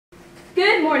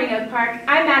Good morning, Oak Park.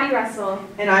 I'm Maddie Russell.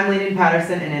 And I'm Landon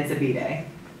Patterson, and it's a B-Day.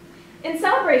 In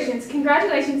celebrations,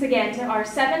 congratulations again to our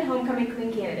 7 homecoming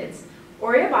queen candidates: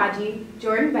 Oria Baji,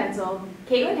 Jordan Benzel,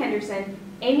 Caitlin Henderson,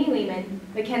 Amy Lehman,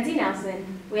 Mackenzie Nelson,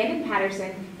 Landon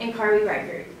Patterson, and Carly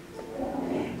Reichert.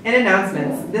 In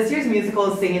announcements, this year's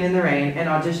musical is Singing in the Rain, and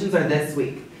auditions are this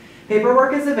week.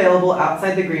 Paperwork is available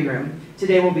outside the green room.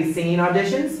 Today will be singing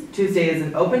auditions, Tuesday is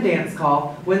an open dance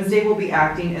call, Wednesday will be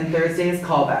acting, and Thursday is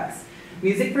callbacks.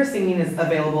 Music for singing is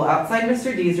available outside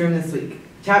Mr. D's room this week.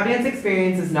 Tap dance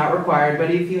experience is not required,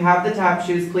 but if you have the tap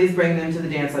shoes, please bring them to the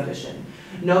dance audition.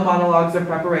 No monologues or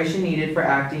preparation needed for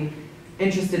acting.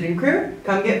 Interested in crew?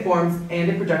 Come get forms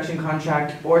and a production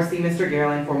contract, or see Mr.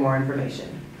 Gerlin for more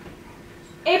information.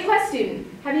 A+ student,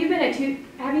 have you been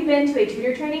to a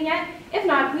tutor training yet? If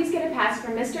not, please get a pass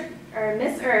from Miss in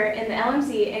the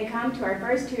LMC and come to our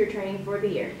first tutor training for the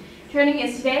year. Training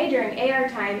is today during AR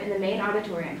time in the main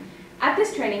auditorium. At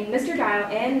this training, Mr. Dial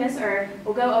and Miss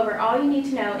will go over all you need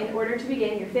to know in order to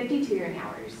begin your 50 tutoring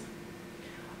hours.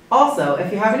 Also,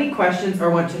 if you have any questions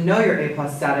or want to know your A+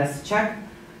 status, check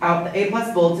out the A+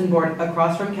 bulletin board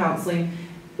across from counseling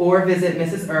or visit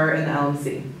Mrs. in the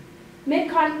LMC.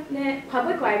 Mid-Continent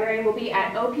Public Library will be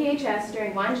at OPHS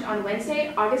during lunch on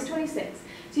Wednesday, August 26th,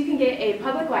 so you can get a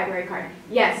public library card.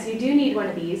 Yes, you do need one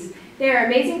of these. They are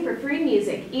amazing for free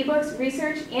music, ebooks,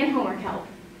 research, and homework help.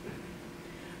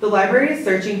 The library is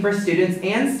searching for students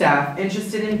and staff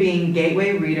interested in being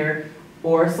Gateway Reader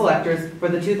or Selectors for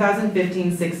the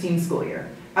 2015-16 school year.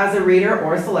 As a reader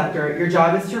or selector, your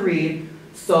job is to read,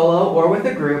 solo or with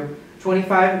a group,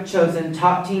 25 chosen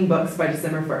top teen books by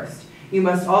December 1st. You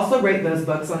must also rate those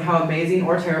books on how amazing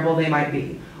or terrible they might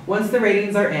be. Once the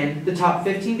ratings are in, the top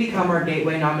 15 become our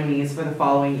Gateway nominees for the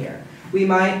following year. We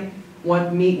might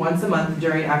meet once a month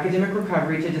during academic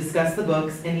recovery to discuss the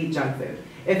books and eat junk food.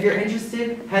 If you're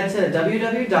interested, head to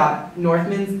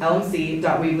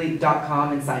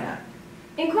www.northmanslmc.weebly.com and sign up.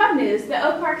 In club news, the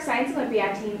Oak Park Science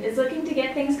Olympiad team is looking to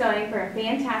get things going for a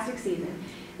fantastic season.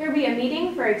 There will be a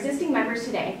meeting for existing members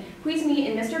today. Please meet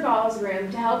in Mr. Gall's room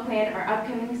to help plan our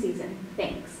upcoming season.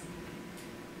 Thanks.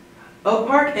 Oak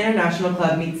Park International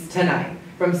Club meets tonight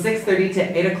from 6:30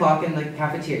 to 8 o'clock in the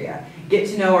cafeteria. Get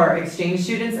to know our exchange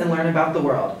students and learn about the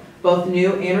world. Both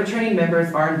new and returning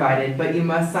members are invited, but you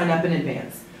must sign up in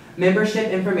advance.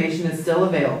 Membership information is still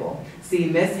available. See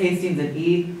Miss Hastings at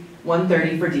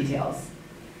E130 for details.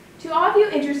 To all of you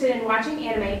interested in watching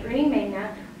anime, reading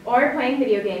manga, or playing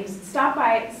video games, stop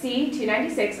by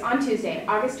C296 on Tuesday,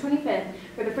 August 25th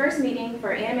for the first meeting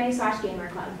for Anime/Gamer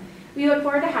Club. We look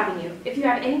forward to having you. If you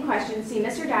have any questions, see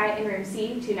Mr. Dye in room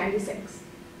C296.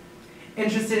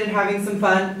 Interested in having some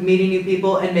fun, meeting new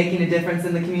people, and making a difference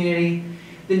in the community?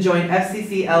 Then join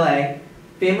FCC LA,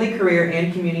 Family, Career,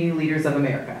 and Community Leaders of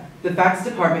America, the Facts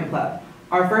Department Club.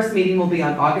 Our first meeting will be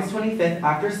on August 25th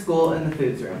after school in the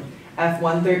Foods Room,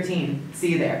 F113.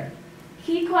 See you there.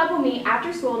 Key Club will meet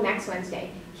after school next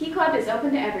Wednesday. Key Club is open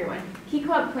to everyone. Key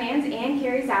Club plans and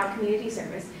carries out community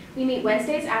service. We meet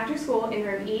Wednesdays after school in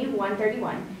room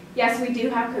E131. Yes, we do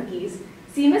have cookies.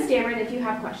 See Ms. Dameron if you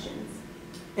have questions.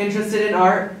 Interested in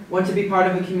art? Want to be part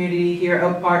of a community here at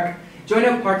Oak Park? Join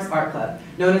Oak Park's Art Club,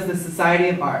 known as the Society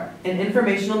of Art. An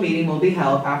informational meeting will be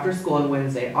held after school on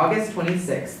Wednesday, August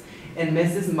 26th in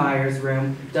Mrs. Meyer's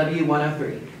room,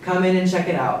 W103. Come in and check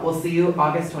it out. We'll see you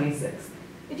August 26th.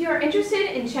 If you are interested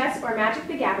in chess or Magic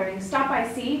the Gathering, stop by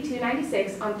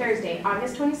C296 on Thursday,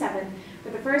 August 27th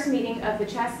for the first meeting of the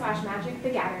Chess/Magic the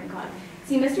Gathering Club.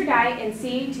 See Mr. Dye in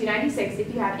C296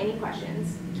 if you have any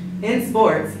questions. In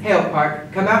sports, hey Oak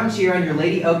Park, come out and cheer on your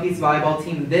Lady Okies volleyball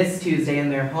team this Tuesday in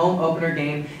their home opener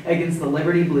game against the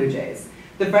Liberty Blue Jays.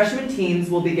 The freshman teams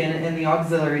will begin in the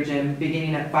auxiliary gym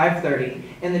beginning at 5:30,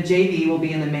 and the JV will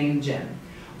be in the main gym.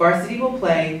 Varsity will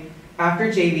play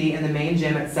after JV in the main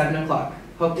gym at 7 o'clock.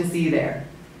 Hope to see you there.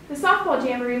 The softball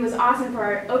jamboree was awesome for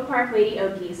our Oak Park Lady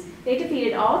Okies. They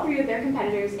defeated all 3 of their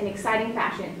competitors in exciting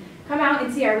fashion. Come out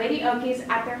and see our Lady Okies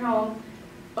at their home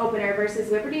opener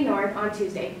versus Liberty North on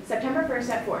Tuesday, September 1st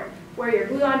at 4. Wear your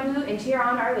blue on blue and cheer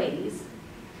on our ladies.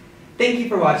 Thank you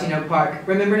for watching Oak Park.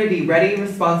 Remember to be ready,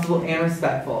 responsible, and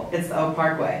respectful. It's the Oak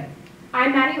Park way.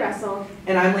 I'm Maddie Russell.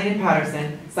 And I'm Landon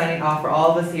Patterson, signing off for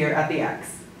all of us here at the X.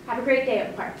 Have a great day,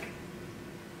 Oak Park.